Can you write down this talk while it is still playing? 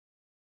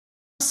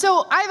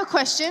So I have a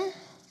question.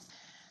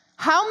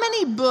 How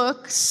many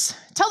books,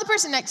 tell the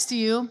person next to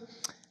you,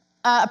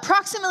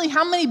 approximately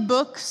how many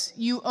books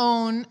you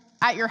own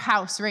at your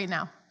house right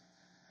now?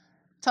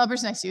 Tell the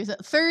person next to you. Is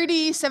it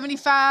 30,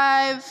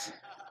 75,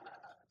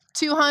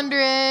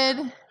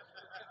 200?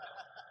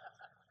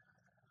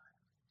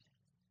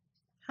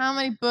 How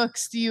many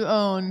books do you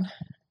own?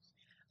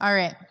 All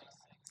right.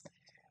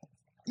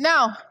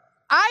 Now,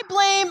 I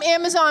blame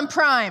Amazon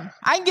Prime.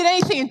 I can get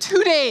anything in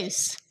 2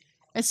 days.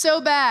 It's so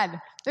bad.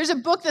 There's a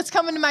book that's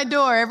coming to my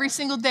door every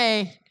single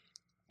day.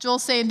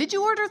 Joel's saying, "Did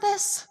you order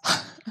this?"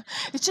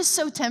 It's just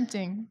so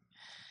tempting.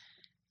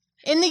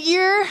 In the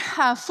year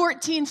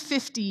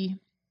 1450,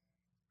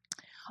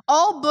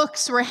 all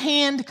books were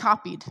hand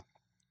copied.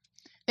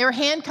 They were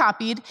hand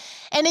copied,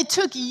 and it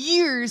took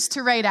years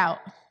to write out.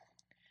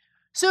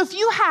 So if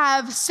you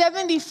have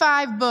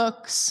 75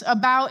 books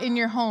about in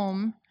your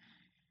home,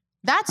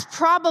 that's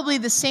probably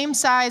the same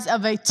size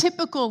of a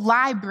typical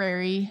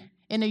library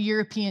in a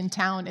European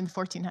town in the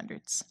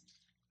 1400s.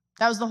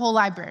 That was the whole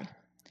library.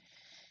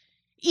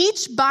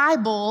 Each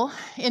Bible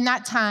in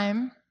that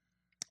time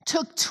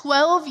took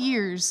 12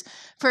 years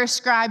for a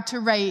scribe to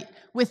write,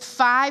 with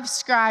 5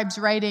 scribes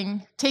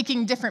writing,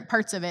 taking different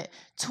parts of it.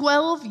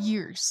 12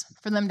 years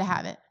for them to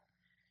have it.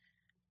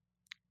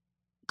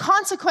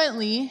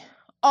 Consequently,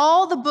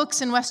 all the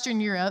books in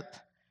Western Europe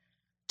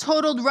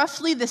totaled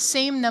roughly the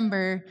same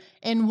number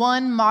in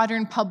one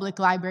modern public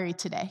library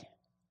today.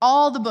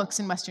 All the books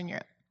in Western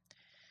Europe.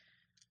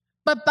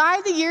 But by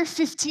the year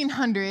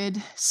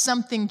 1500,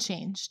 something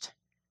changed.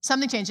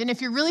 Something changed. And if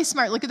you're really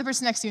smart, look at the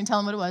person next to you and tell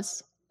them what it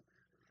was.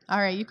 All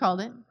right, you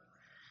called it.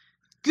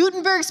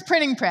 Gutenberg's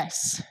printing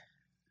press.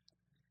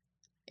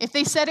 If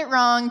they said it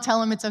wrong,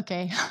 tell them it's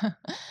okay.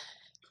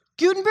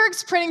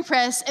 Gutenberg's printing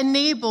press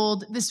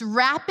enabled this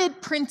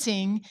rapid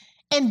printing,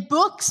 and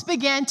books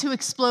began to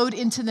explode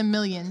into the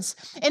millions.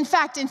 In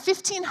fact, in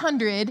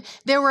 1500,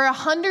 there were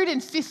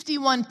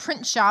 151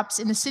 print shops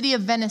in the city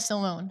of Venice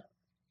alone.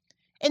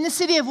 In the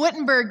city of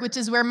Wittenberg, which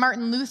is where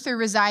Martin Luther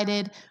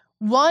resided,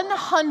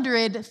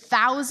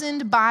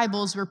 100,000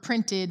 Bibles were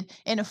printed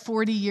in a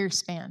 40-year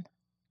span.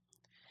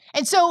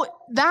 And so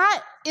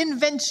that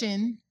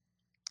invention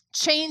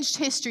changed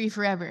history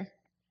forever.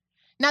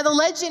 Now, the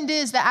legend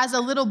is that as a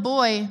little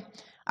boy,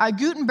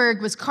 Gutenberg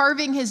was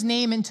carving his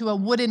name into a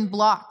wooden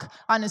block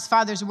on his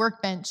father's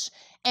workbench,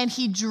 and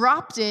he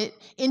dropped it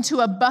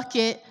into a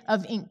bucket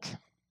of ink.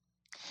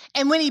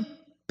 And when he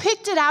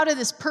picked it out of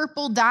this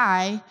purple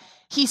dye,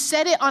 he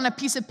set it on a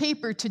piece of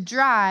paper to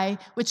dry,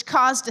 which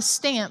caused a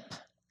stamp.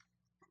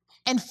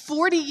 And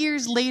 40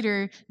 years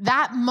later,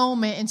 that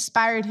moment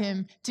inspired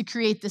him to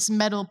create this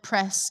metal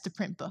press to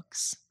print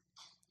books.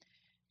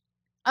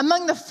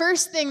 Among the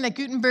first thing that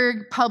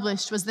Gutenberg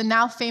published was the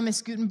now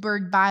famous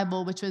Gutenberg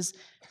Bible, which was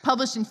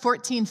published in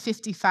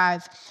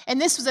 1455. And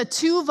this was a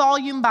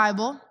 2-volume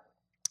Bible.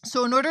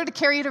 So in order to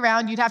carry it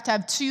around, you'd have to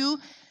have 2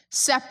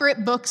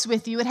 separate books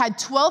with you. It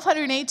had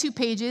 1,282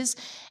 pages,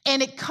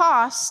 and it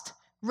cost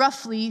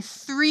roughly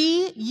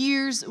 3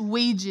 years'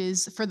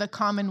 wages for the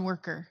common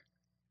worker.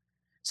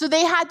 So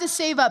they had to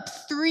save up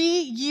 3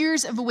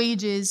 years of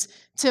wages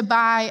to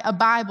buy a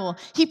Bible.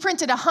 He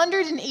printed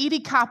 180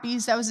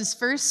 copies. That was his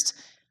first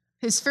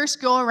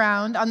go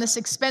around on this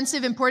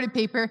expensive imported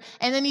paper.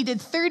 And then he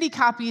did 30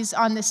 copies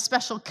on this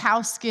special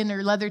cowskin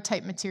or leather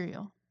type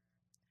material.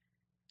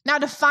 Now,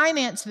 to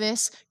finance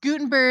this,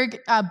 Gutenberg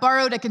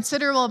borrowed a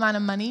considerable amount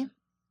of money.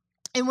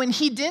 And when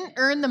he didn't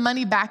earn the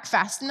money back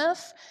fast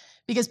enough,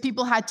 because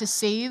people had to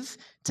save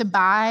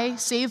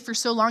for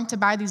so long to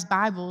buy these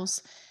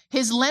Bibles,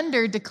 his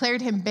lender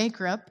declared him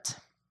bankrupt,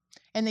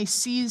 and they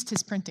seized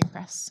his printing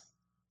press.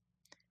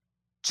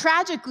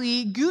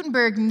 Tragically,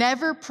 Gutenberg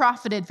never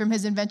profited from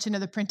his invention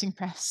of the printing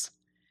press,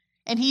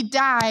 and he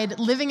died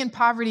living in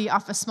poverty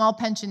off a small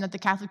pension that the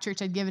Catholic Church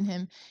had given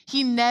him.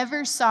 He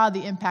never saw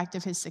the impact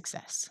of his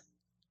success.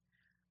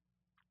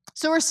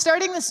 So we're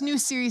starting this new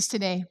series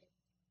today,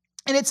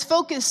 and it's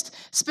focused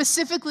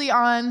specifically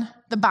on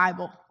the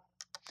Bible.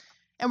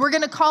 And we're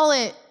going to call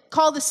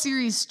the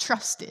series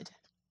Trusted.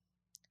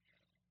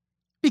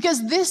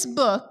 Because this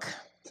book,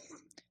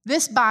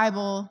 this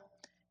Bible,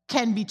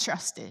 can be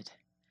trusted.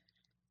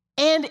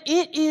 And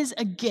it is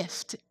a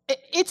gift.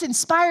 It's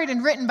inspired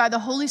and written by the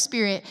Holy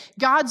Spirit,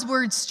 God's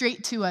word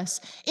straight to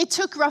us. It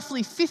took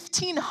roughly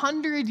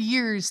 1,500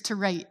 years to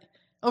write,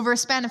 over a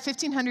span of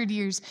 1,500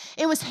 years.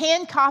 It was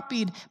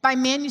hand-copied by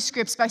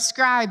manuscripts, by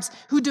scribes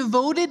who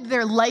devoted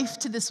their life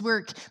to this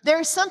work. There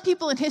are some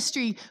people in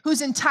history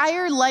whose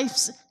entire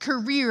life's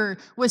career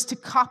was to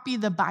copy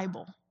the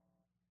Bible.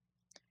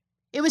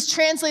 It was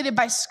translated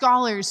by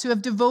scholars who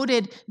have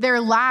devoted their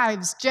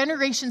lives,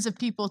 generations of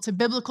people, to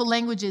biblical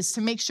languages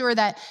to make sure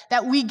that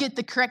we get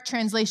the correct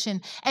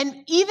translation.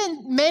 And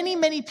even many,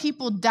 many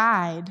people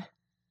died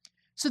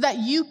so that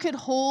you could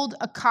hold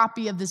a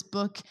copy of this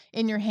book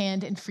in your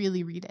hand and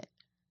freely read it.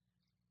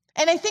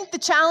 And I think the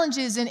challenge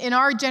is in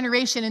our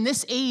generation, in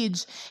this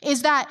age,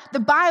 is that the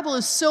Bible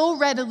is so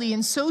readily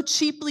and so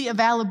cheaply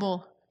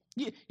available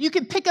You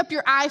could pick up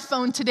your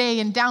iPhone today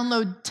and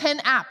download 10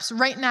 apps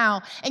right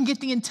now and get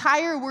the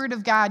entire Word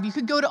of God. You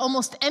could go to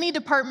almost any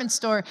department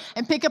store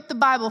and pick up the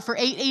Bible for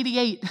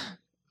 $8.88.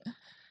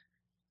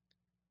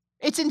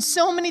 It's in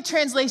so many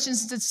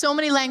translations, it's in so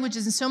many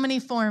languages, and so many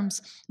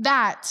forms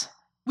that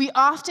we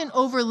often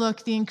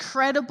overlook the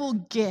incredible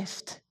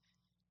gift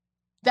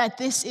that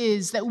this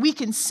is, that we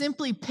can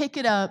simply pick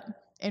it up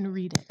and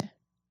read it.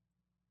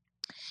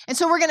 And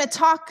so we're going to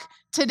talk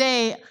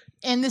today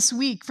and this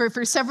week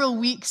for several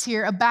weeks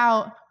here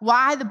about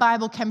why the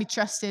Bible can be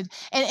trusted.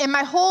 And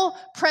my whole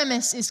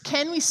premise is,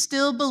 can we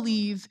still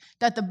believe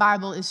that the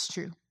Bible is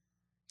true?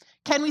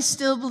 Can we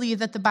still believe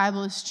that the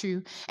Bible is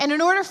true? And in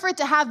order for it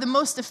to have the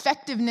most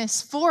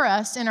effectiveness for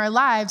us in our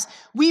lives,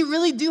 we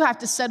really do have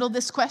to settle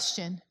this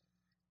question.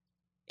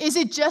 Is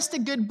it just a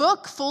good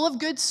book full of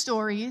good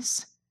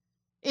stories?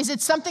 Is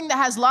it something that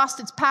has lost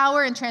its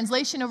power and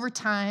translation over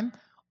time?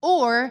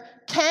 Or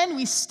can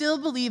we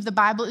still believe the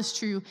Bible is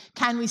true?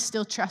 Can we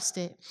still trust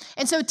it?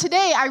 And so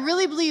today, I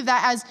really believe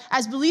that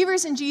as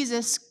believers in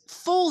Jesus,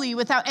 fully,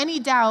 without any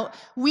doubt,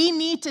 we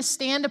need to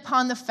stand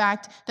upon the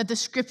fact that the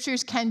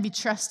scriptures can be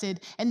trusted.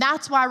 And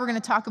that's why we're going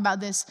to talk about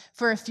this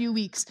for a few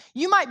weeks.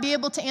 You might be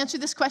able to answer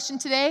this question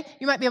today.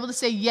 You might be able to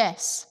say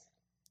yes.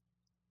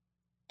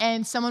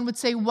 And someone would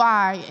say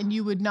why, and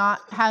you would not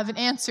have an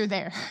answer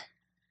there.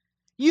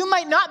 You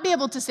might not be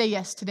able to say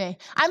yes today.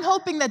 I'm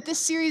hoping that this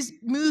series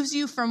moves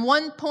you from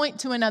one point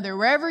to another,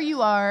 wherever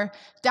you are,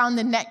 down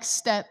the next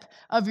step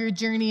of your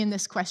journey in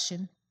this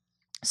question.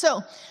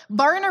 So,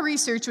 Barna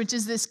Research, which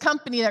is this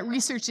company that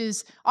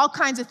researches all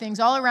kinds of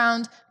things all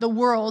around the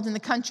world and the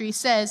country,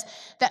 says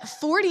that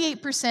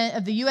 48%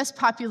 of the U.S.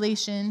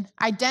 population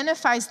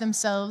identifies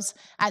themselves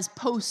as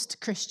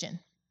post-Christian.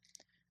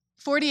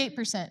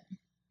 48%.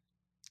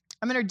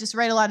 I'm going to just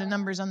write a lot of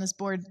numbers on this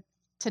board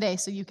today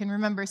so you can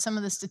remember some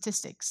of the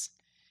statistics.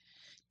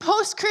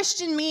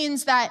 Post-Christian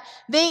means that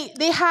they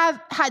have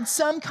had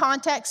some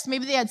context,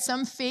 maybe they had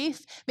some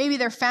faith, maybe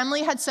their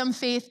family had some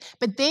faith,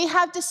 but they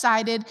have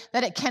decided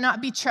that it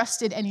cannot be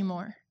trusted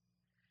anymore.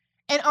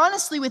 And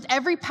honestly, with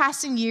every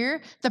passing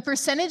year, the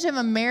percentage of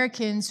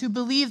Americans who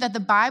believe that the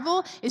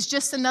Bible is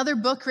just another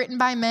book written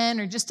by men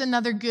or just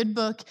another good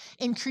book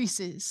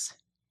increases.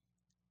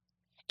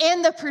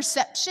 And the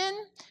perception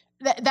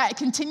that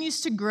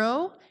continues to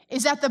grow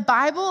is that the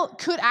Bible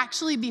could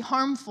actually be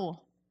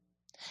harmful.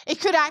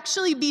 It could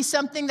actually be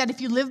something that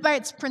if you live by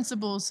its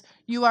principles,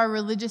 you are a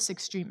religious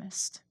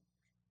extremist.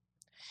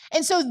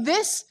 And so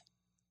this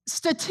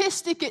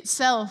statistic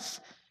itself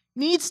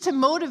needs to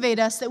motivate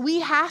us that we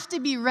have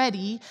to be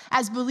ready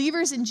as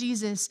believers in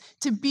Jesus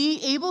to be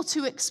able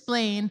to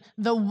explain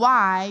the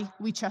why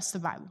we trust the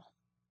Bible.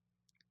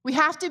 We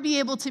have to be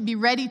able to be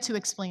ready to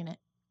explain it.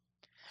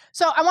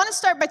 So I want to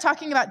start by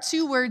talking about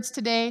two words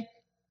today.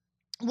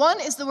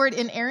 One is the word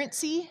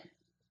inerrancy,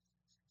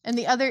 and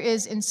the other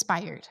is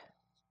inspired.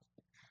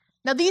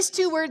 Now, these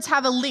two words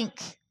have a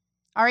link,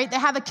 all right? They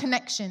have a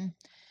connection.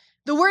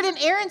 The word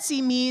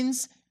inerrancy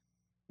means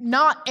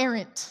not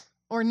errant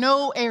or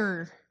no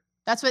error.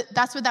 That's what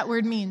that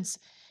word means.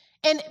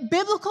 And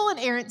biblical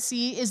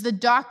inerrancy is the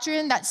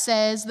doctrine that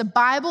says the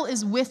Bible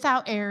is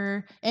without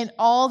error in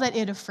all that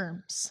it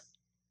affirms.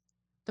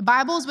 The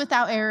Bible is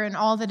without error in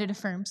all that it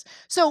affirms.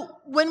 So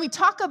when we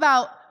talk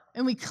about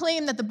and we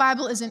claim that the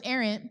Bible is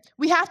inerrant,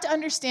 we have to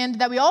understand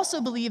that we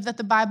also believe that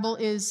the Bible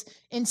is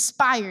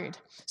inspired.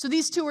 So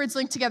these two words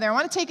link together. I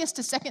want to take us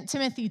to 2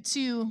 Timothy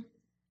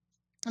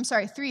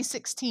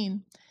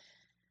 3:16.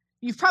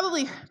 You've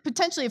probably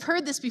potentially have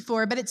heard this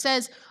before, but it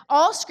says,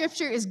 all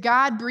scripture is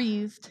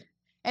God-breathed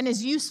and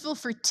is useful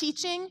for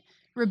teaching,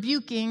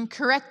 rebuking,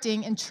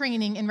 correcting, and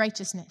training in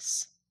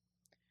righteousness.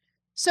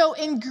 So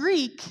in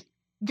Greek,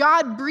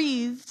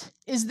 God-breathed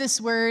is this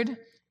word,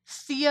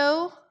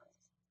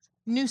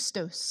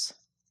 theopneustos.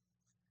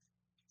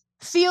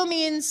 Theo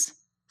means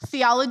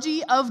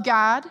theology of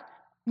God.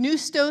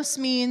 Pneustos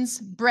means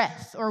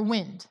breath or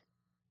wind.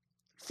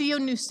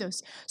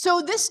 Theopneustos.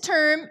 So this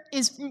term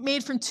is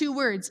made from two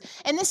words,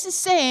 and this is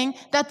saying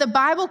that the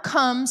Bible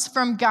comes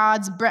from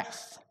God's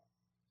breath.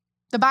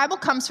 The Bible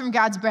comes from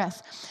God's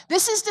breath.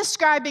 This is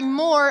describing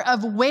more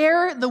of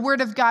where the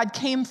Word of God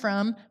came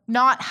from,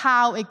 not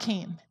how it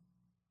came.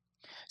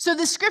 So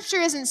the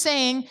scripture isn't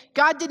saying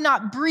God did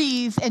not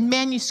breathe and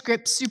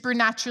manuscripts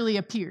supernaturally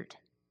appeared.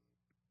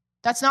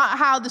 That's not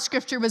how the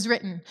scripture was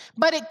written.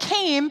 But it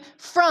came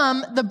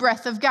from the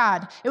breath of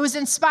God. It was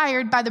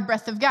inspired by the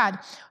breath of God.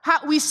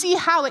 We see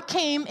how it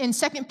came in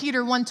 2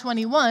 Peter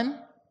 1:21,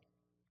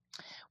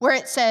 where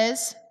it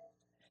says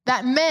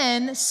that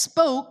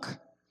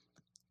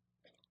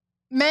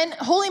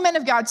holy men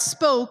of God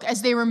spoke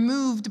as they were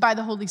moved by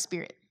the Holy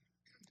Spirit.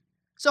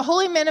 So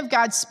holy men of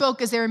God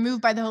spoke as they were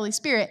moved by the Holy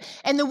Spirit.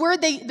 And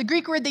the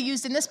Greek word they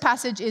used in this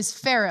passage is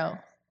pharaoh.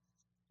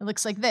 It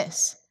looks like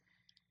this.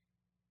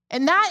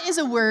 And that is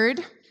a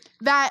word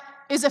that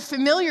is a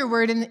familiar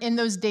word in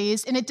those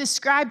days, and it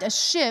described a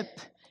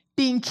ship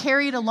being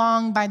carried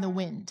along by the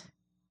wind.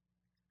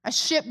 A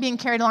ship being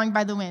carried along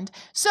by the wind.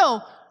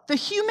 So the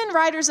human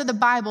writers of the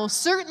Bible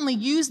certainly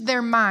used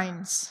their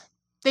minds.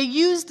 They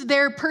used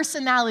their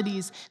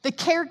personalities, the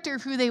character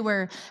of who they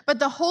were, but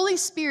the Holy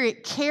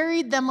Spirit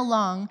carried them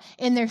along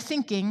in their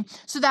thinking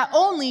so that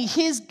only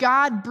his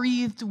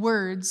God-breathed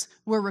words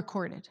were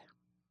recorded.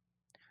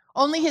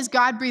 Only his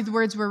God-breathed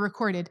words were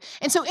recorded.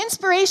 And so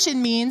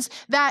inspiration means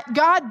that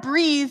God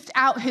breathed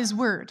out his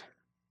word.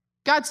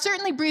 God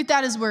certainly breathed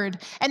out his word,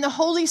 and the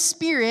Holy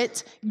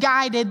Spirit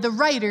guided the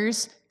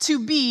writers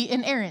to be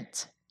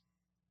inerrant.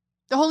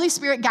 The Holy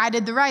Spirit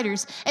guided the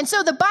writers. And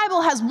so the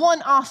Bible has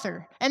one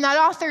author, and that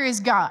author is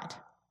God,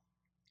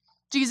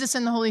 Jesus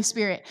and the Holy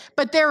Spirit.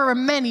 But there are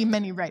many,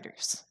 many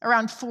writers,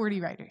 around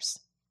 40 writers.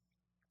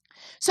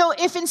 So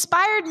if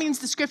inspired means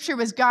the scripture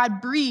was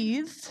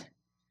God-breathed,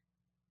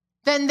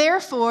 then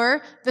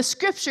therefore the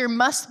scripture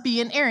must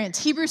be inerrant.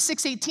 Hebrews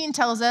 6:18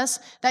 tells us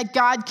that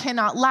God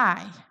cannot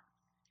lie,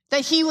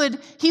 that he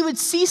would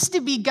cease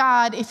to be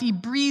God if he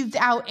breathed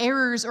out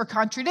errors or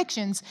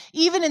contradictions,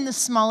 even in the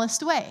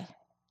smallest way.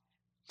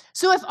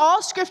 So if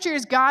all scripture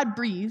is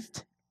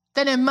God-breathed,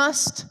 then it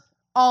must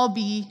all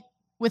be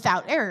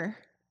without error.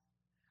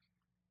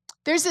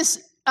 There's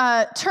this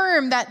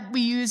term that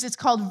we use, it's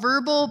called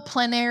verbal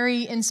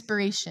plenary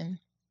inspiration.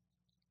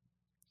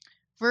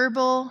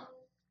 Verbal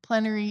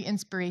plenary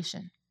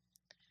inspiration.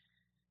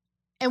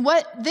 And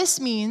what this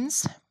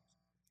means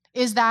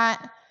is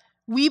that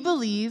we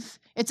believe,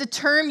 it's a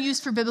term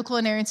used for biblical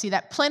inerrancy,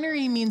 that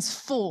plenary means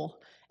full.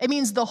 It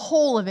means the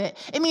whole of it.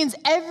 It means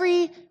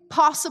every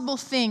possible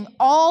thing,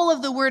 all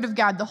of the word of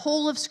God, the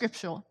whole of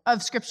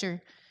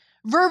Scripture.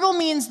 Verbal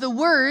means the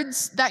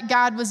words that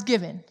God was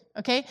given,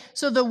 okay?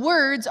 So the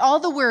words,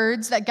 all the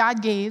words that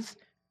God gave,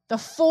 the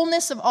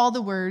fullness of all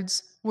the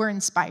words were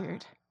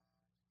inspired.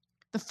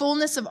 The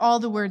fullness of all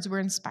the words were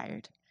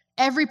inspired.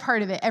 Every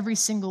part of it, every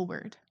single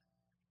word.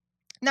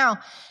 Now,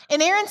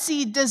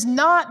 inerrancy does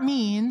not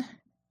mean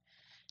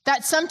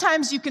that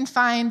sometimes you can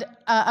find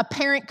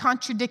apparent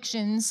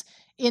contradictions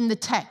in the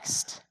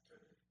text.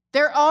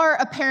 There are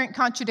apparent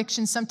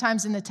contradictions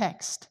sometimes in the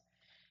text.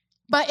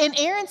 But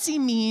inerrancy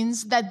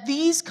means that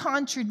these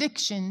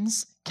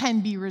contradictions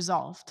can be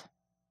resolved.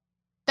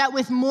 That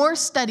with more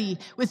study,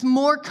 with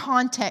more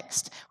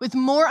context, with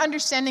more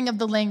understanding of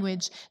the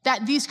language,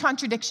 that these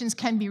contradictions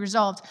can be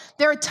resolved.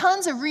 There are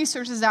tons of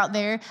resources out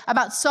there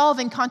about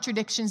solving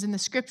contradictions in the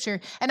scripture.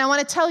 And I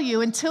want to tell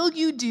you, until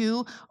you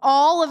do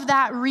all of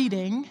that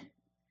reading,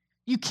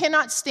 you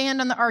cannot stand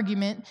on the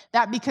argument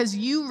that because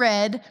you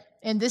read,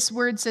 and this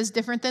word says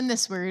different than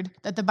this word,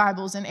 that the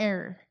Bible's in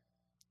error.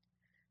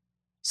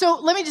 So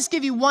let me just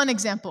give you one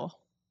example.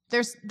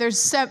 There's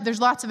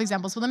lots of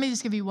examples, but let me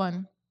just give you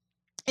one.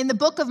 In the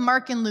book of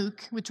Mark and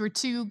Luke, which were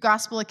two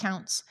gospel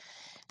accounts,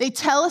 they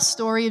tell a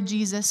story of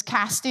Jesus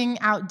casting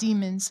out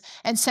demons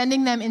and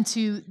sending them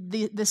into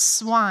the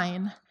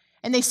swine.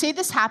 And they say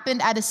this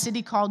happened at a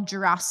city called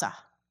Gerasa.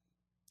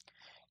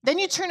 Then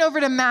you turn over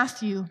to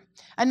Matthew,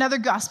 another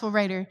gospel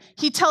writer.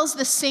 He tells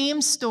the same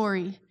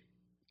story,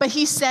 but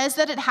he says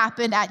that it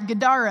happened at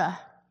Gadara.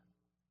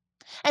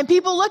 And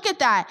people look at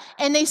that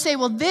and they say,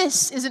 well,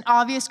 this is an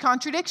obvious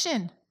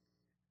contradiction.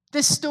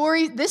 This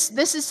story, this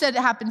is said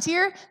it happened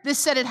here. This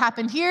said it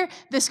happened here.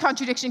 This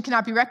contradiction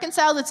cannot be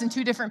reconciled. It's in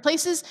two different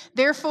places.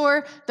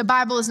 Therefore, the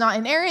Bible is not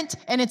inerrant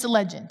and it's a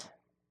legend.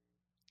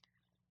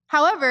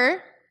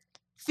 However,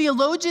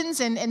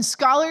 theologians and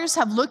scholars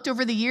have looked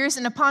over the years,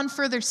 and upon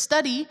further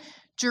study,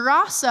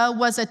 Gerasa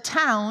was a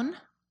town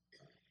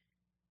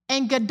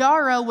and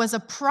Gadara was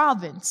a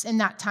province in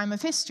that time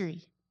of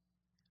history.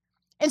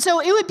 And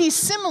so it would be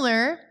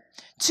similar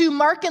to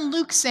Mark and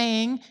Luke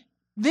saying,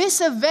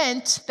 this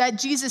event that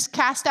Jesus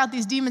cast out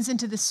these demons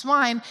into the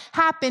swine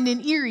happened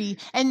in Erie,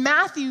 and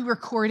Matthew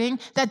recording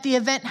that the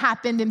event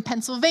happened in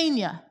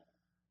Pennsylvania.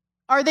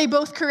 Are they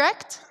both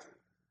correct?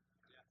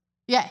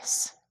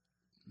 Yes.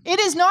 It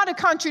is not a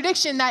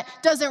contradiction that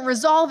doesn't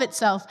resolve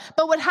itself,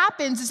 but what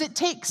happens is it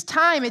takes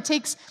time, it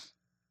takes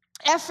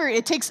effort,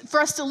 it takes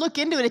for us to look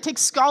into it, it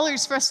takes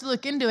scholars for us to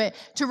look into it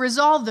to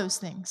resolve those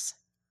things.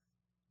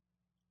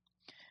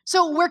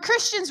 So where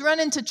Christians run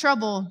into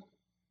trouble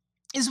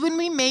is when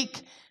we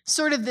make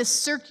sort of this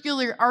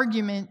circular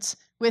argument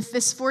with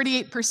this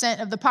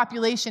 48% of the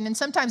population, and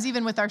sometimes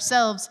even with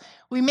ourselves,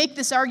 we make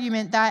this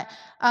argument that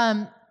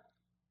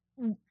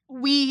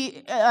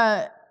we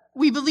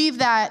believe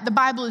that the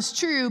Bible is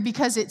true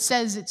because it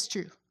says it's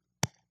true.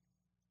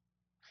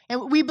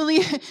 And we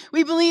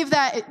believe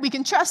that we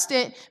can trust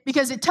it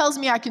because it tells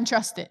me I can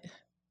trust it.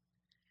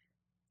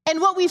 And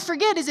what we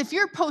forget is if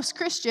you're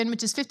post-Christian,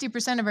 which is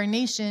 50% of our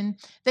nation,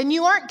 then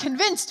you aren't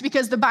convinced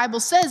because the Bible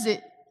says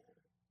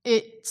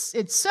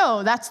it's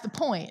so. That's the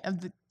point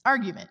of the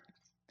argument.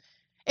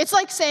 It's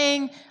like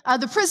saying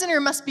the prisoner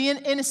must be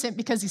innocent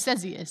because he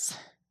says he is.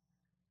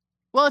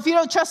 Well, if you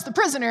don't trust the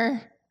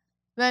prisoner,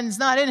 then it's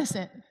not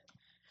innocent.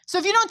 So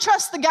if you don't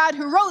trust the God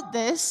who wrote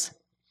this,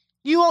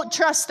 you won't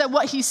trust that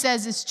what he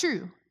says is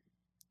true.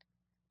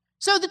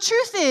 So the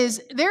truth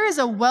is, there is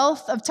a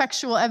wealth of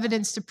textual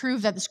evidence to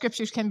prove that the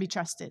scriptures can be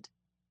trusted.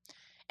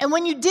 And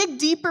when you dig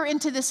deeper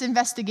into this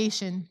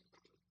investigation,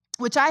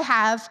 which I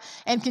have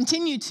and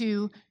continue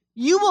to,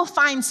 you will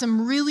find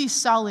some really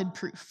solid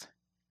proof.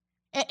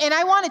 And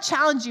I want to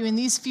challenge you in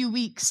these few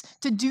weeks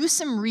to do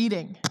some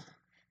reading,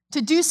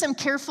 to do some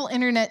careful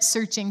internet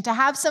searching, to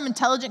have some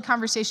intelligent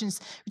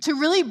conversations, to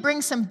really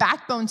bring some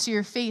backbone to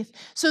your faith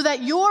so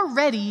that you're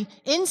ready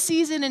in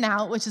season and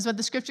out, which is what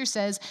the scripture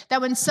says,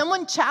 that when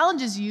someone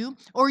challenges you,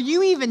 or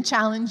you even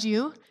challenge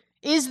you,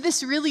 is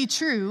this really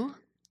true?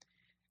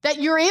 That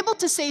you're able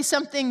to say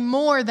something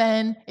more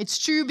than it's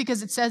true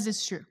because it says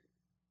it's true.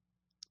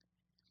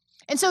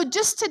 And so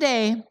just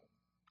today,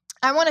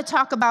 I want to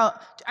talk about,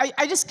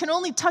 I just can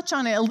only touch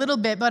on it a little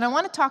bit, but I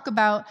want to talk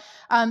about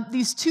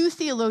these two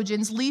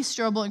theologians, Lee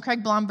Strobel and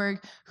Craig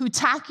Blomberg, who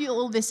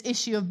tackle this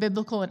issue of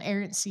biblical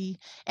inerrancy.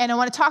 And I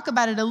want to talk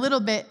about it a little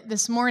bit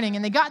this morning.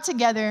 And they got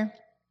together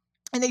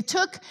and they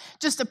took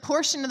just a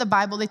portion of the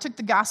Bible. They took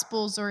the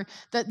Gospels or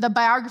the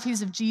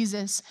biographies of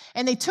Jesus,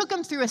 and they took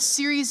them through a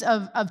series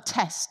of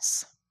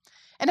tests.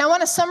 And I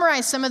want to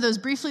summarize some of those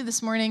briefly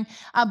this morning,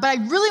 but I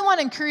really want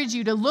to encourage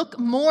you to look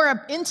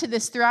more into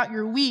this throughout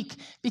your week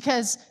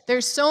because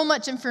there's so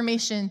much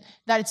information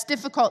that it's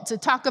difficult to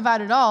talk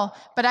about it all.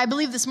 But I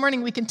believe this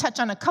morning we can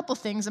touch on a couple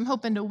things. I'm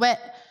hoping to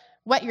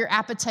whet your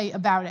appetite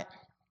about it.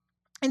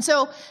 And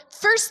so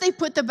first they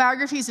put the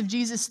biographies of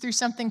Jesus through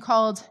something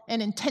called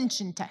an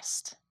intention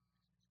test.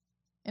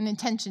 An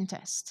intention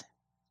test.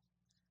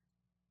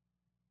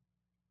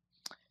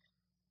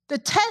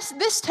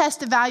 This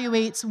test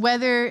evaluates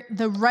whether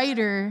the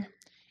writer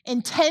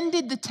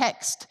intended the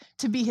text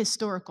to be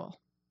historical.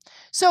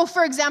 So,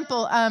 for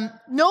example,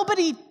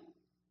 nobody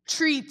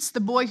treats The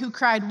Boy Who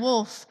Cried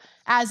Wolf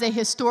as a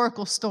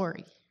historical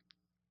story,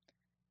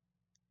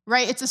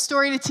 right? It's a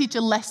story to teach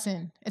a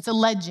lesson. It's a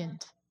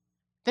legend.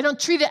 They don't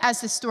treat it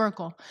as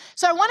historical.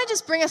 So I want to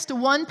just bring us to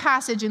one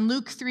passage in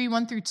Luke 3,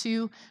 1 through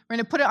 2. We're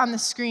going to put it on the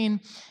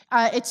screen.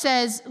 It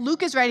says,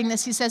 Luke is writing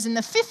this. He says, in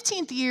the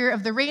 15th year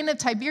of the reign of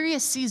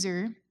Tiberius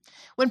Caesar,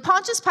 when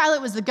Pontius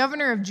Pilate was the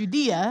governor of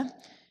Judea,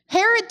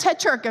 Herod,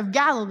 tetrarch of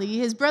Galilee,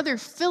 his brother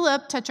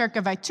Philip, tetrarch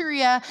of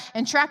Iturea,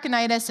 and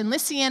Trachonitis, and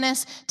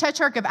Lysianus,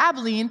 tetrarch of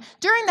Abilene,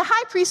 during the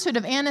high priesthood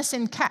of Annas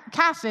and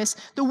Caiaphas,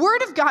 the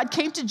word of God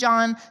came to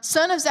John,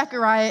 son of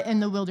Zechariah, in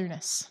the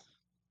wilderness.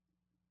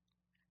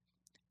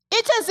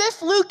 It's as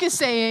if Luke is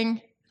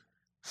saying,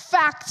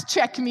 fact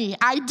check me,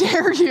 I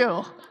dare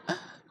you.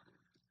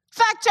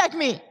 Fact check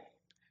me,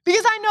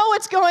 because I know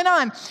what's going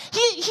on. He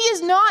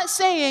is not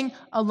saying,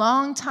 a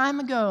long time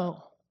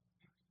ago,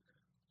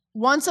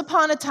 once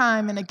upon a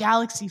time in a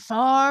galaxy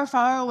far,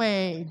 far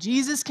away,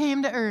 Jesus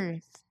came to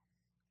earth.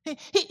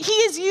 He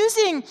is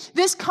using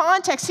this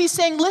context. He's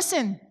saying,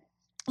 listen,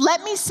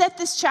 let me set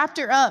this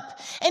chapter up.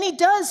 And he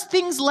does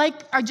things like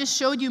I just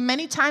showed you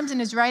many times in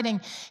his writing.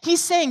 He's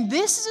saying,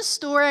 this is a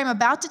story I'm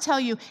about to tell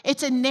you.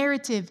 It's a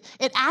narrative.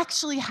 It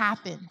actually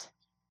happened.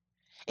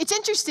 It's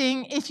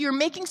interesting, if you're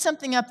making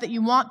something up that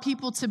you want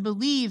people to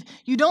believe,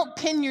 you don't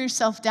pin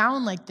yourself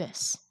down like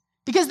this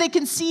because they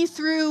can see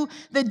through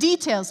the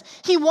details.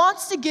 He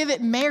wants to give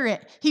it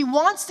merit. He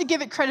wants to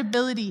give it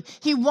credibility.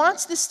 He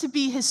wants this to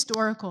be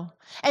historical.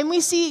 And we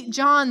see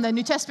John, the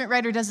New Testament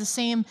writer, does the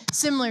same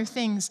similar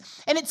things.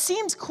 And it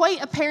seems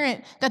quite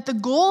apparent that the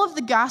goal of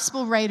the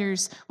gospel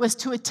writers was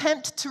to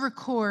attempt to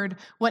record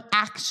what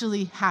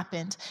actually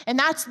happened. And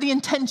that's the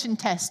intention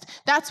test.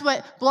 That's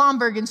what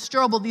Blomberg and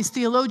Strobel, these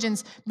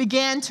theologians,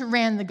 began to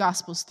ran the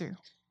gospels through.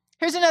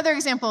 Here's another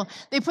example.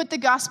 They put the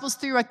gospels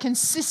through a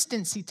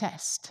consistency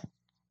test.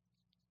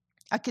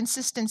 A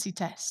consistency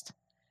test.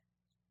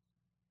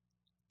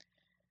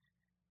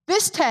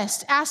 This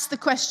test asks the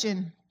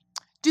question,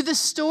 do the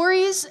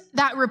stories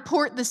that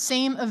report the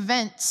same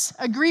events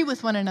agree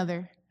with one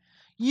another?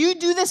 You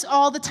do this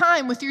all the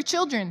time with your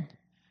children.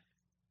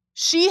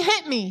 She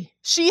hit me.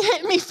 She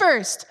hit me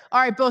first. All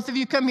right, both of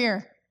you come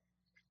here.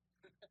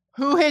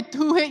 Who hit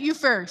you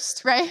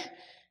first, right?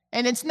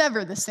 And it's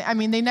never the same. I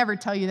mean, they never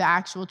tell you the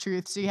actual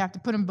truth, so you have to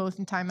put them both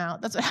in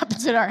timeout. That's what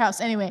happens at our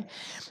house anyway.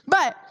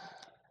 But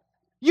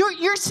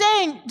you're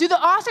saying, do the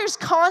authors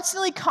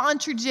constantly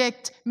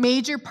contradict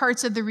major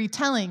parts of the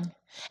retelling?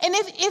 And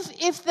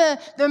if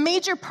the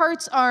major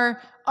parts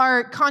are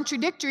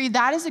contradictory,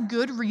 that is a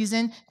good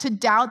reason to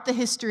doubt the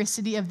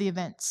historicity of the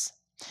events.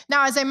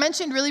 Now, as I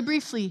mentioned really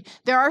briefly,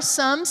 there are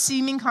some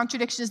seeming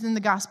contradictions in the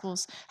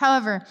Gospels.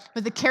 However,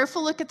 with a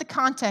careful look at the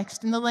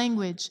context and the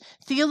language,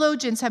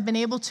 theologians have been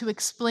able to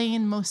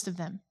explain most of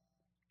them.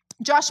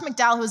 Josh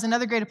McDowell, who is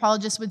another great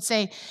apologist, would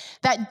say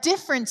that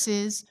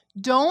differences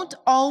don't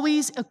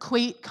always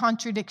equate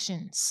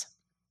contradictions.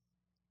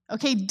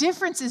 Okay,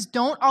 differences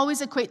don't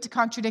always equate to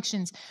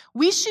contradictions.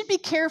 We should be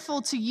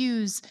careful to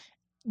use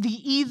the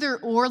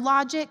either-or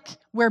logic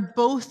where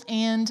both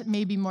and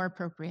may be more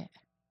appropriate.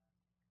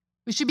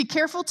 We should be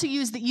careful to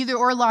use the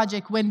either-or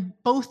logic when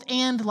both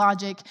and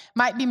logic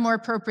might be more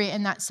appropriate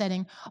in that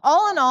setting.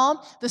 All in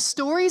all, the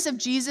stories of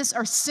Jesus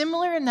are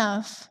similar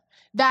enough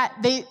that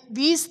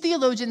these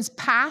theologians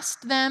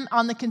passed them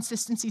on the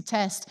consistency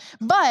test,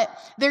 but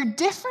they're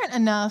different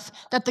enough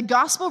that the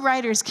gospel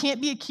writers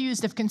can't be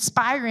accused of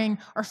conspiring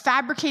or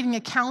fabricating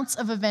accounts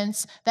of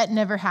events that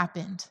never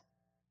happened.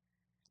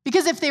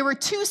 Because if they were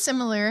too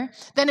similar,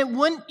 then it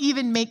wouldn't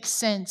even make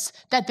sense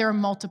that there are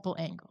multiple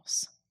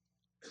angles.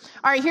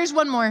 All right, here's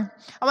one more.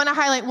 I want to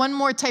highlight one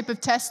more type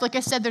of test. Like I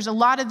said, there's a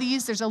lot of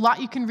these. There's a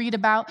lot you can read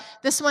about.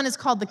 This one is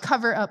called the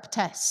cover-up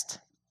test.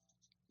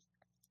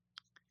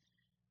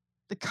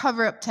 The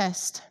cover-up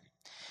test.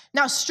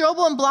 Now,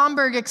 Strobel and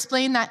Blomberg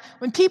explain that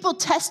when people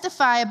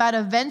testify about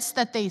events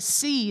that they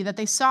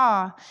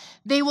saw,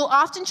 they will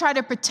often try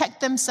to protect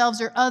themselves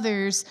or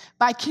others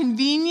by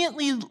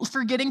conveniently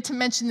forgetting to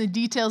mention the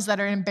details that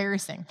are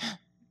embarrassing.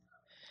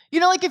 You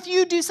know, like if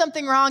you do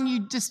something wrong,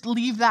 you just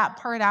leave that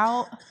part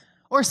out.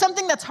 Or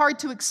something that's hard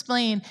to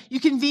explain,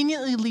 you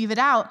conveniently leave it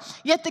out.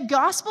 Yet the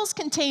Gospels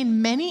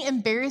contain many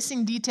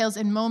embarrassing details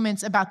and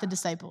moments about the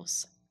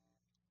disciples.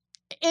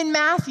 In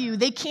Matthew,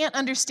 they can't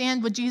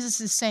understand what Jesus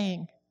is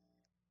saying.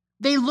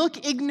 They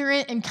look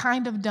ignorant and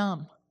kind of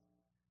dumb.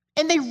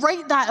 And they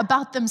write that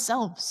about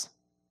themselves.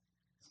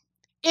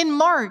 In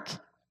Mark,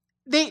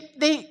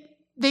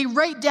 they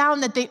write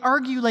down that they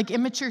argue like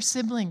immature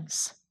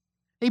siblings.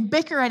 They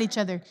bicker at each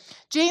other.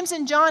 James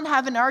and John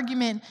have an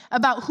argument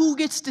about who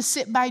gets to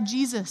sit by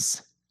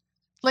Jesus,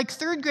 like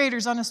third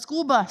graders on a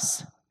school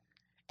bus.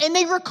 And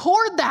they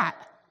record that,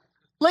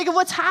 like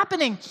what's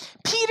happening.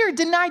 Peter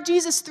denied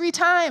Jesus 3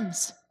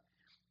 times.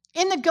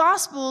 In the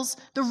Gospels,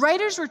 the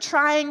writers were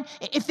trying,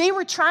 if they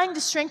were trying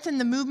to strengthen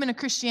the movement of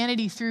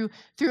Christianity through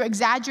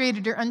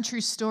exaggerated or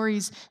untrue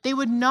stories, they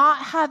would not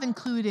have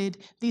included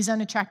these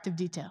unattractive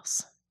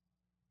details.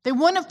 They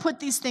wouldn't have put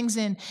these things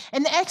in.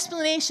 And the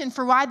explanation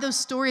for why those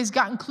stories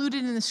got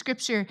included in the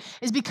scripture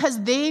is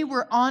because they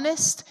were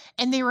honest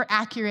and they were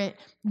accurate.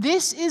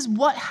 This is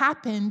what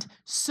happened,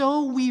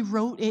 so we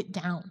wrote it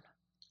down.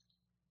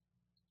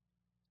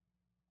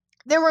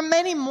 There were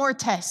many more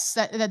tests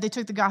that they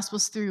took the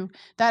Gospels through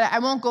that I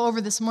won't go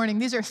over this morning.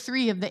 These are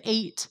 3 of the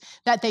 8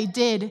 that they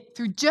did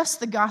through just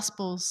the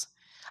Gospels.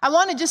 I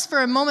want to just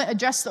for a moment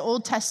address the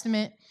Old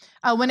Testament.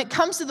 When it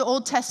comes to the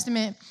Old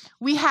Testament,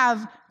 we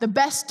have the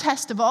best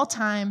test of all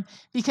time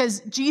because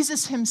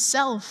Jesus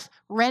himself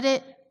read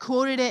it,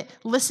 quoted it,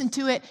 listened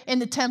to it in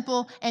the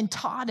temple, and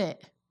taught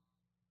it.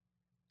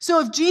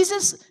 So if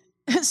Jesus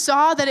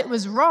saw that it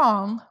was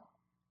wrong,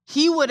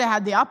 he would have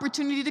had the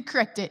opportunity to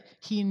correct it.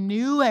 He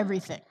knew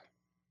everything.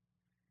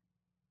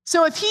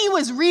 So if he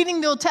was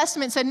reading the Old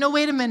Testament and said, no,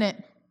 wait a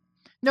minute.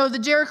 No, the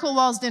Jericho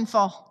walls didn't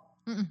fall.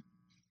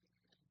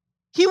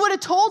 He would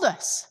have told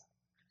us.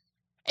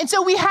 And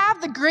so we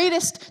have the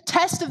greatest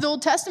test of the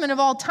Old Testament of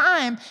all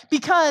time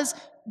because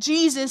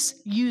Jesus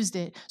used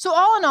it. So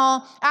all in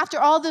all, after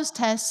all those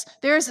tests,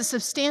 there is a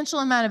substantial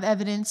amount of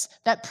evidence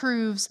that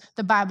proves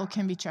the Bible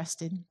can be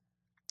trusted.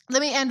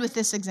 Let me end with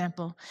this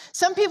example.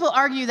 Some people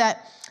argue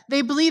that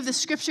they believe the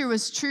scripture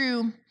was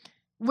true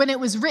when it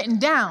was written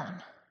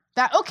down.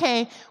 That,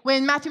 okay,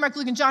 when Matthew, Mark,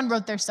 Luke, and John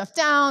wrote their stuff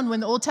down,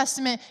 when the Old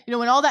Testament,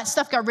 when all that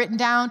stuff got written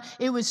down,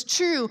 it was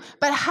true.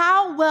 But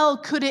how well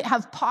could it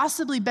have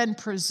possibly been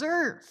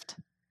preserved?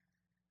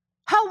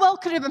 How well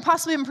could it have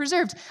possibly been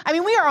preserved? I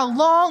mean, we are a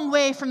long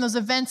way from those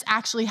events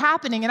actually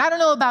happening. And I don't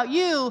know about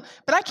you,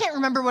 but I can't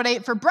remember what I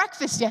ate for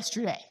breakfast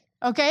yesterday,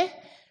 okay?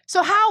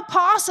 So how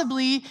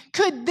possibly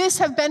could this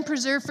have been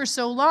preserved for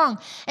so long?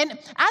 And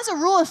as a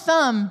rule of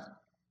thumb,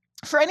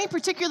 for any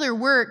particular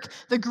work,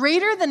 the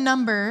greater the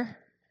number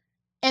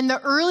and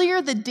the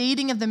earlier the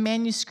dating of the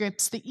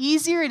manuscripts, the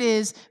easier it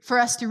is for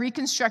us to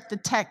reconstruct the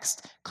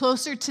text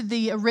closer to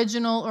the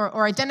original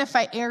or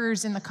identify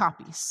errors in the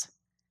copies.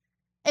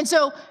 And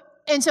so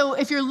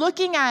if you're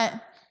looking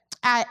at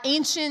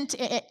ancient,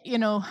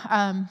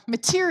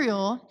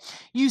 material,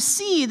 you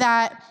see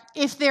that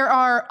if there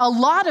are a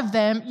lot of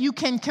them, you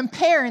can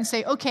compare and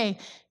say, okay,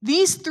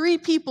 these 3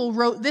 people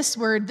wrote this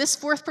word, this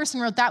 4th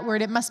person wrote that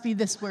word, it must be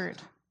this word,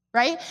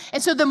 right?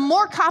 And so the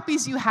more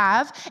copies you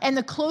have and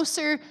the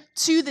closer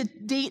to the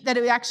date that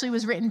it actually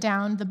was written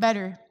down, the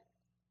better.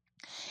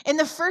 In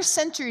the 1st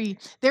century,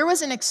 there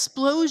was an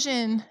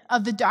explosion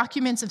of the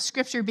documents of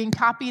Scripture being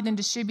copied and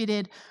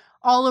distributed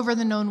all over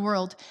the known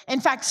world.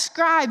 In fact,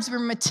 scribes were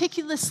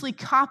meticulously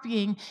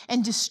copying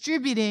and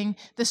distributing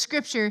the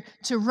Scripture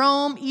to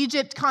Rome,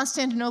 Egypt,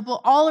 Constantinople,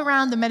 all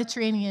around the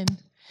Mediterranean.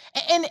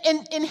 And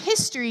in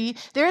history,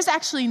 there is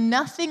actually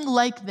nothing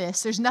like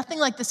this. There's nothing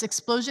like this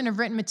explosion of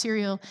written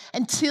material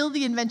until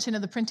the invention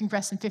of the printing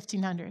press in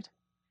 1500.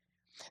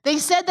 They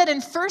said that in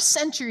 1st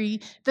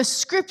century, the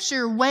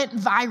Scripture went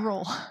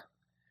viral.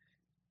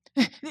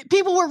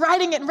 People were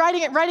writing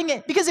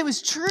it because it was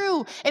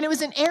true and it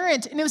was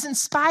inerrant and it was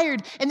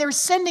inspired and they were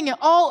sending it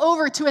all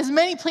over to as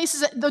many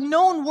places in the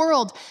known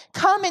world.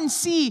 Come and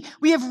see.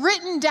 We have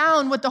written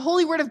down what the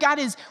Holy Word of God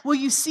is. Will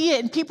you see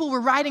it? And people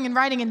were writing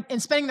and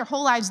spending their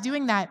whole lives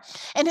doing that.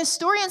 And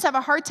historians have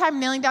a hard time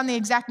nailing down the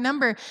exact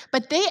number,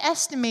 but they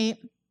estimate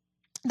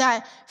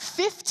that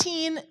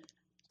 15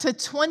 to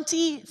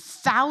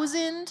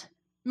 20,000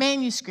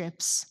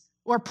 manuscripts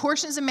or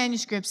portions of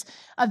manuscripts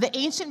of the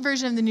ancient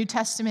version of the New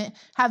Testament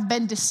have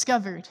been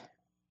discovered.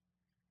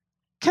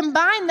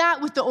 Combine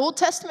that with the Old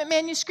Testament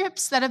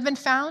manuscripts that have been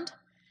found,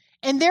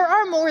 and there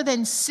are more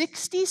than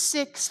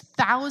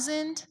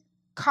 66,000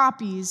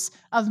 copies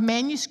of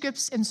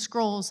manuscripts and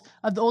scrolls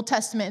of the Old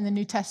Testament and the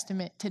New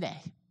Testament today.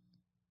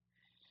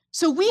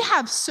 So we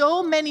have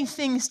so many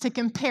things to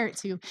compare it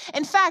to.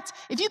 In fact,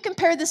 if you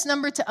compare this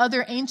number to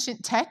other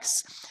ancient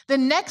texts, the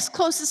next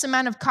closest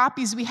amount of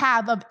copies we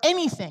have of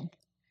anything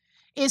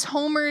is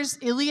Homer's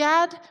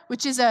Iliad,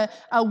 which is a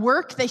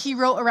work that he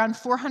wrote around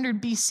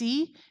 400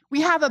 BC.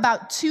 We have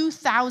about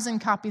 2,000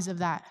 copies of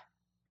that.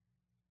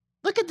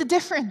 Look at the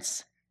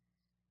difference.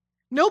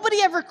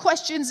 Nobody ever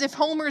questions if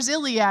Homer's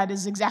Iliad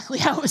is exactly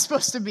how it was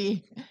supposed to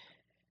be.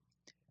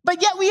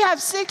 But yet we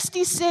have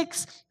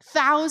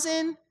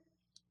 66,000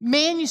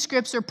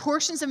 manuscripts or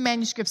portions of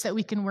manuscripts that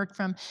we can work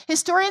from.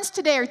 Historians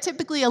today are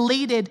typically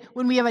elated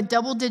when we have a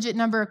double-digit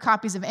number of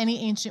copies of any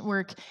ancient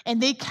work, and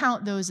they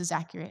count those as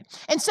accurate.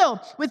 And so,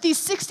 with these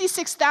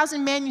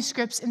 66,000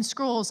 manuscripts and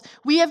scrolls,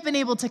 we have been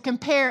able to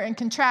compare and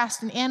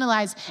contrast and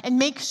analyze and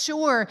make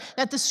sure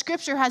that the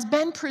scripture has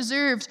been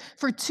preserved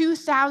for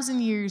 2,000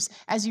 years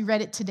as you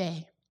read it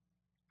today.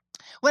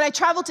 When I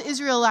traveled to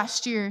Israel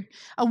last year,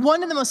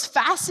 one of the most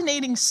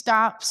fascinating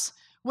stops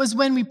was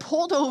when we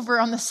pulled over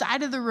on the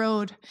side of the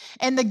road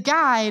and the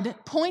guide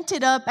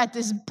pointed up at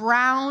this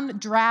brown,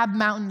 drab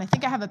mountain. I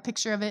think I have a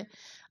picture of it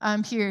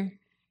here.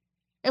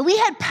 And we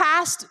had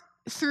passed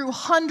through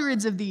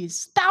hundreds of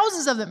these,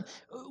 thousands of them.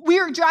 We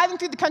were driving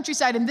through the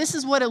countryside and this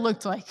is what it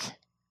looked like.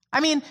 I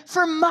mean,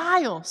 for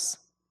miles.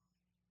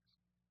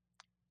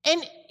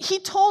 And he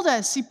told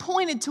us, he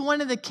pointed to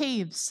one of the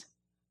caves.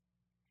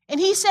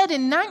 And he said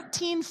in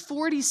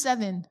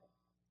 1947,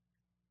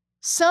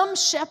 some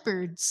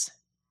shepherds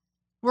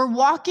were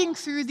walking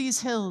through these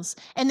hills,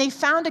 and they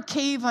found a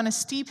cave on a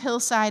steep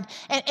hillside,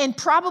 and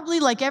probably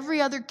like every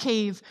other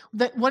cave,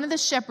 one of the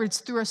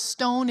shepherds threw a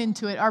stone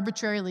into it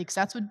arbitrarily, because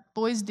that's what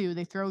boys do.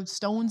 They throw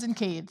stones in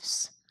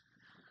caves.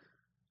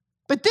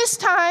 But this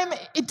time,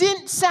 it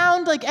didn't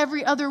sound like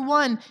every other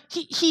one.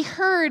 He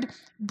heard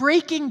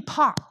breaking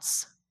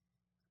pots.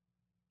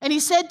 And he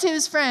said to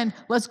his friend,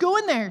 "Let's go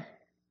in there."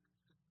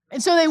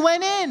 And so they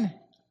went in.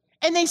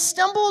 And they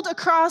stumbled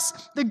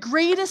across the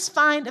greatest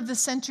find of the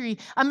century,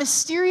 a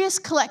mysterious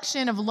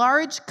collection of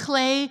large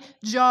clay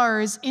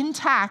jars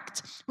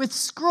intact with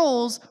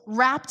scrolls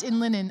wrapped in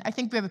linen. I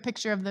think we have a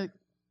picture of the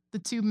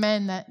two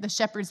men, the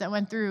shepherds that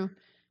went through.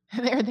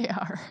 There they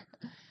are.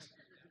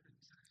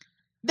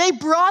 They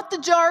brought the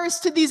jars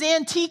to these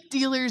antique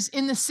dealers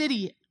in the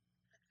city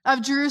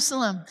of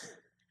Jerusalem.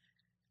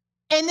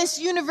 And this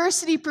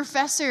university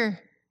professor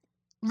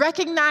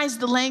recognized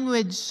the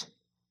language.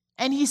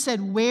 And he said,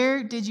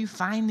 "Where did you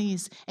find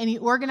these?" And he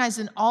organized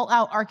an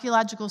all-out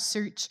archaeological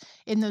search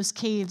in those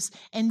caves.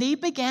 And they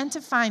began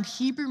to find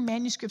Hebrew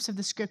manuscripts of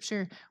the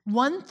scripture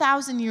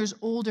 1,000 years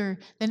older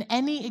than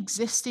any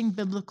existing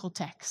biblical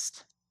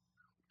text.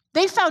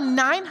 They found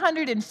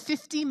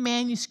 950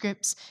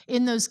 manuscripts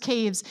in those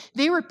caves.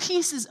 They were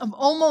pieces of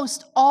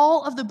almost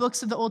all of the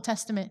books of the Old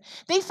Testament.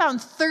 They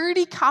found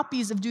 30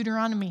 copies of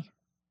Deuteronomy.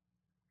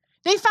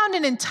 They found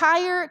an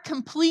entire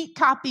complete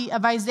copy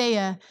of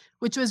Isaiah,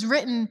 which was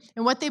written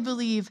in what they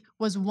believe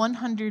was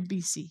 100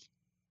 BC.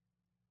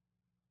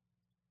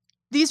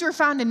 These were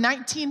found in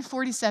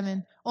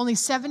 1947, only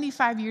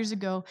 75 years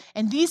ago,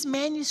 and these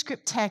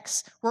manuscript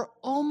texts were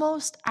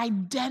almost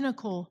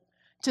identical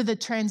to the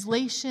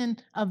translation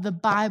of the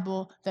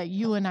Bible that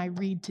you and I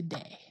read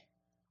today.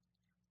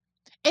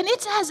 And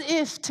it's as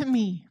if, to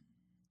me,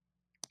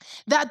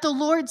 that the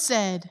Lord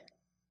said,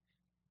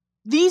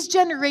 these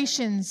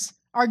generations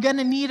are going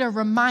to need a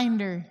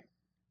reminder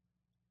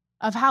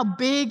of how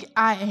big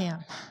I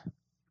am.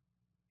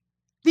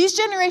 These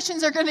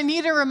generations are going to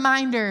need a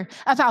reminder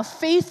of how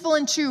faithful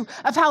and true,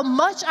 of how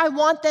much I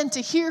want them to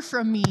hear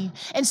from me.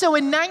 And so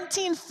in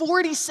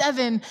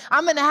 1947,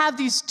 I'm going to have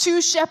these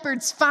two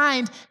shepherds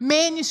find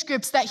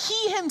manuscripts that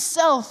he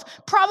himself,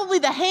 probably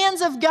the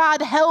hands of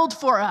God, held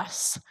for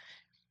us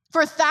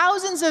for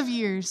thousands of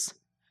years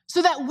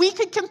so that we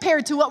could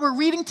compare to what we're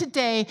reading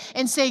today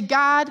and say,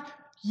 God,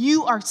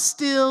 you are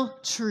still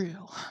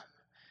true.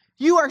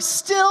 You are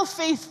still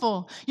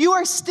faithful. You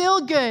are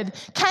still good.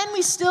 Can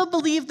we still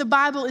believe the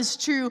Bible is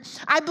true?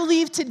 I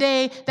believe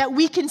today that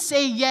we can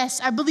say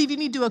yes. I believe you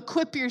need to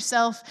equip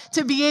yourself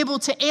to be able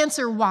to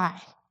answer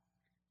why.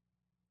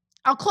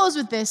 I'll close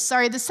with this.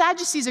 The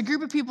Sadducees, a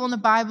group of people in the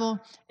Bible,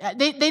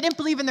 they didn't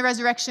believe in the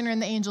resurrection or in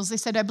the angels. They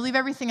said, I believe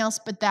everything else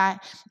but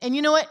that. And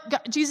you know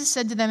what? Jesus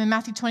said to them in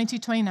Matthew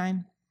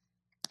 22:29,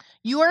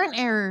 you are in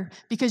error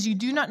because you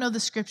do not know the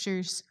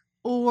scriptures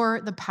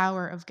or the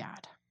power of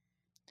God.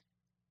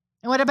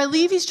 And what I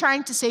believe he's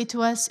trying to say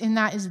to us in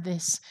that is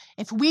this.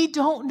 If we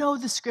don't know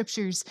the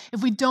scriptures,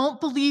 if we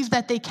don't believe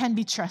that they can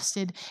be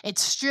trusted, it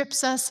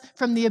strips us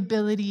from the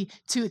ability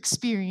to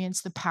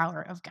experience the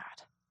power of God.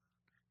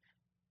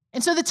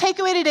 And so the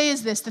takeaway today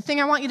is this. The thing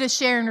I want you to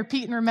share and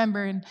repeat and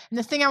remember, and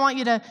the thing I want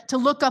you to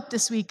look up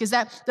this week is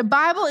that the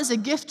Bible is a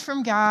gift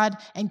from God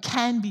and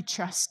can be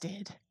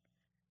trusted.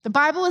 The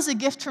Bible is a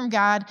gift from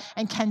God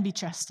and can be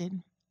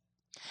trusted.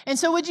 And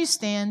so would you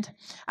stand?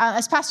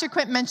 As Pastor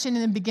Quint mentioned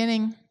in the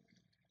beginning,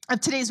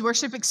 of today's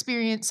worship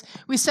experience,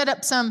 we set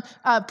up some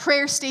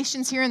prayer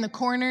stations here in the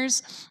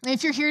corners. And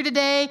if you're here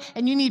today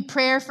and you need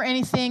prayer for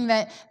anything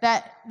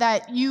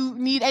that you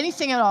need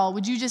anything at all,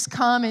 would you just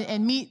come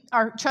and meet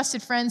our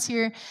trusted friends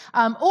here?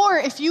 Or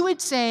if you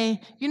would say,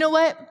 you know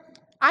what,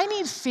 I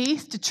need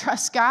faith to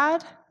trust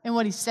God and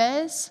what he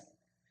says.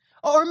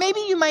 Or maybe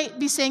you might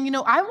be saying, you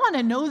know, I want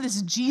to know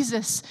this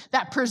Jesus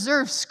that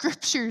preserved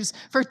scriptures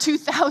for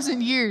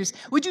 2,000 years.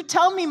 Would you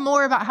tell me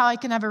more about how I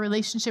can have a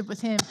relationship with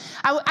him?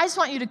 I just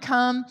want you to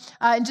come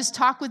and just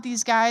talk with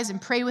these guys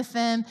and pray with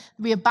them.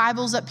 We have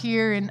Bibles up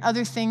here and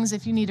other things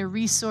if you need a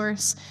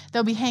resource.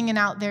 They'll be hanging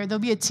out there. There'll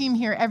be a team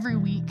here every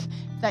week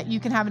that you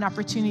can have an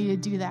opportunity to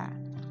do that.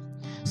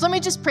 So let me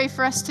just pray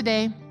for us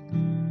today.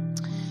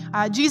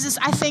 Jesus,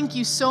 I thank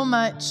you so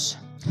much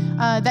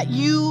that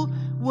you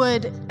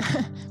would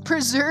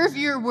preserve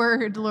your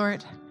word,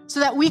 Lord, so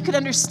that we could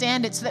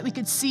understand it, so that we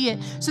could see it,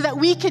 so that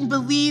we can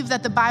believe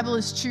that the Bible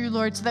is true,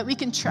 Lord, so that we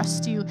can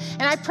trust you.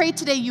 And I pray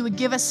today you would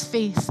give us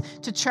faith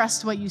to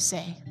trust what you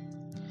say,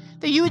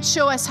 that you would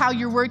show us how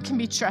your word can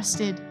be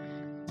trusted,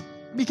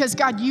 because,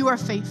 God, you are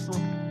faithful.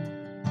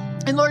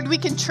 And, Lord, we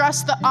can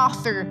trust the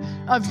author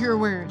of your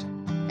word.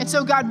 And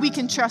so, God, we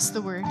can trust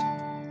the word.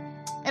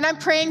 And I'm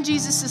praying,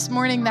 Jesus, this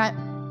morning that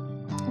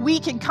we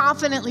can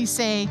confidently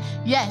say,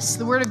 yes,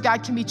 the word of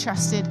God can be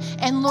trusted.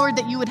 And Lord,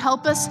 that you would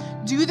help us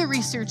do the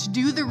research,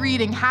 do the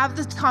reading, have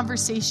the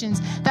conversations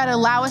that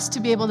allow us to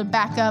be able to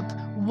back up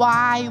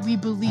why we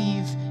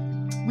believe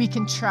we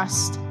can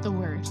trust the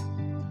word.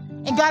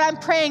 And God, I'm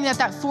praying that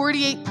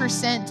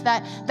 48%,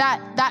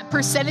 that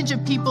percentage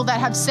of people that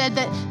have said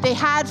that they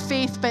had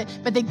faith, but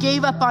they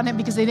gave up on it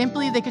because they didn't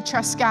believe they could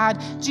trust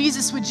God,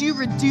 Jesus, would you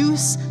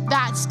reduce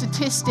that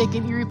statistic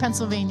in Erie,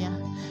 Pennsylvania?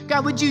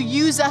 God, would you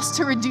use us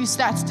to reduce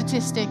that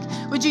statistic?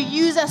 Would you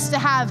use us to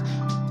have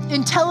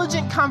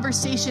intelligent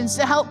conversations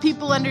to help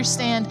people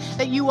understand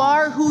that you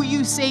are who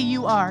you say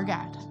you are,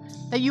 God,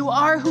 that you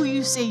are who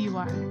you say you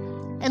are.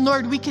 And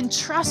Lord, we can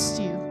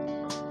trust you.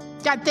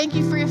 God, thank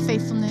you for your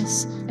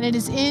faithfulness. And it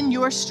is in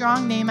your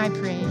strong name I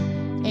pray.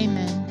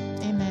 Amen.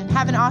 Amen.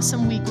 Have an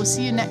awesome week. We'll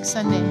see you next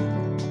Sunday.